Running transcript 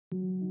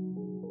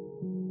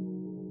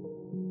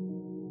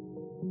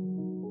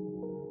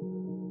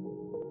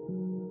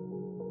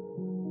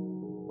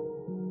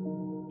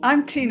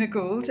I'm Teena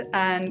Gould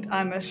and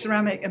I'm a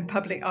ceramic and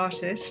public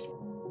artist,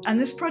 and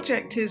this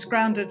project is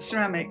Grounded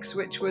Ceramics,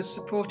 which was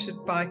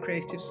supported by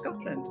Creative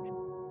Scotland.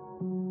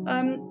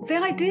 The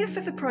idea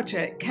for the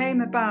project came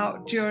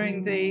about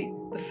during the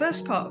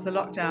first part of the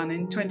lockdown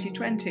in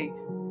 2020.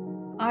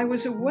 I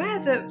was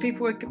aware that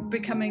people were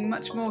becoming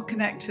much more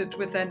connected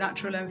with their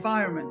natural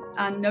environment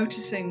and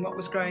noticing what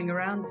was growing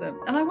around them.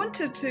 And I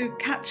wanted to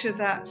capture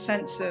that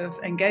sense of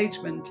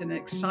engagement and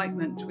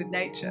excitement with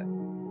nature.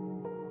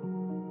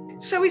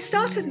 So we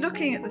started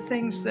looking at the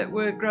things that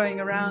were growing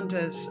around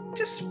us,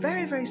 just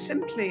very, very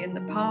simply in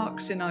the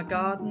parks, in our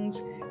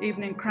gardens,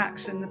 even in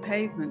cracks in the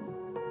pavement.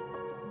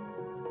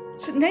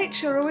 So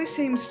nature always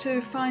seems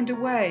to find a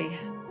way.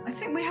 I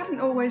think we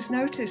haven't always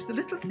noticed the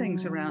little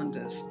things around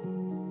us.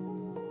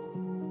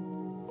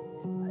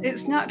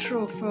 It's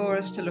natural for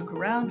us to look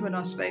around when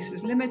our space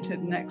is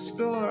limited and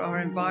explore our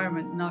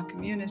environment and our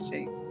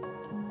community.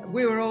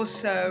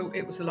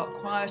 It was a lot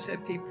quieter,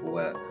 people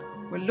were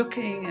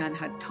looking and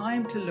had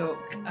time to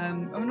look,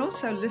 and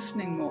also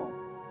listening more.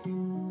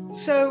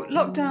 So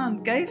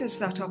lockdown gave us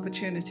that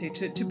opportunity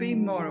to be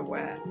more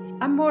aware.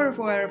 I'm more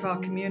aware of our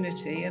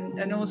community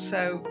and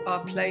also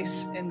our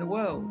place in the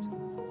world.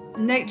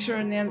 Nature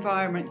and the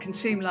environment can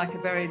seem like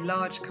a very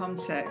large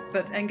concept,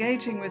 but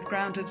engaging with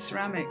Grounded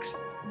Ceramics,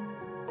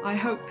 I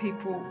hope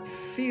people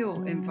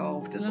feel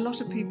involved, and a lot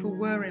of people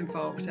were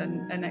involved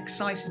and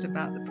excited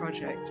about the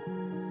project.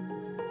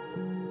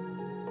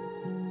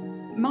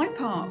 My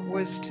part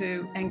was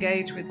to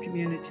engage with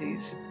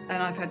communities,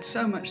 and I've had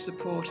so much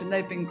support, and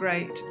they've been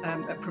great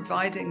at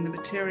providing the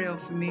material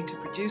for me to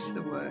produce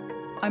the work.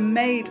 I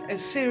made a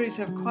series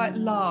of quite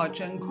large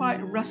and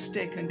quite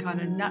rustic and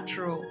kind of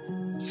natural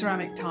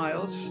ceramic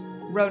tiles,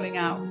 rolling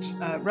out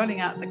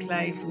the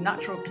clay from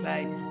natural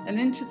clay, and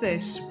into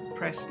this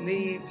pressed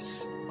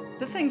leaves,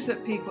 the things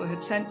that people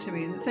had sent to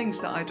me and the things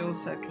that I'd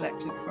also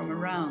collected from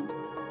around.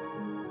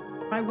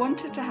 I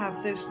wanted to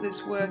have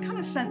this work kind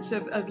of sense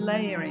of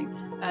layering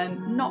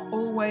and not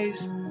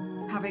always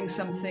having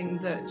something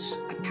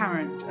that's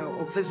apparent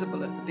or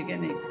visible at the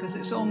beginning, because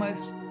it's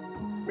almost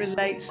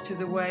relates to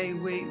the way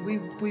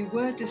we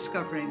were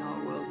discovering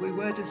our world, we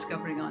were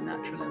discovering our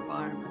natural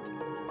environment.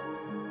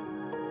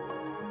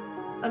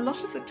 A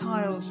lot of the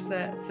tiles,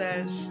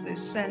 there's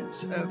this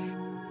sense of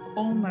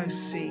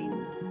almost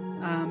seen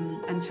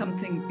and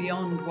something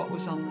beyond what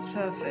was on the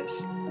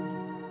surface.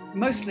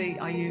 Mostly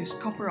I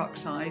used copper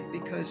oxide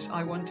because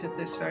I wanted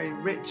this very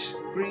rich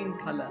green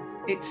colour.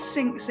 It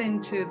sinks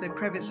into the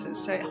crevices,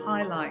 so it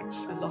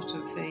highlights a lot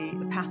of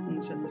the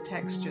patterns and the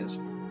textures.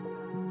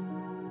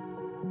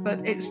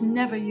 But it's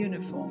never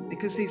uniform,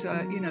 because these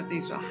are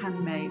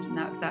handmade, and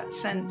that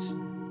sense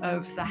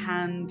of the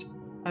hand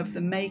of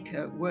the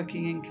maker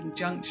working in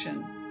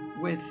conjunction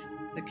with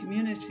the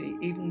community,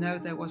 even though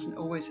there wasn't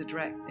always a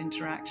direct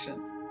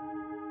interaction.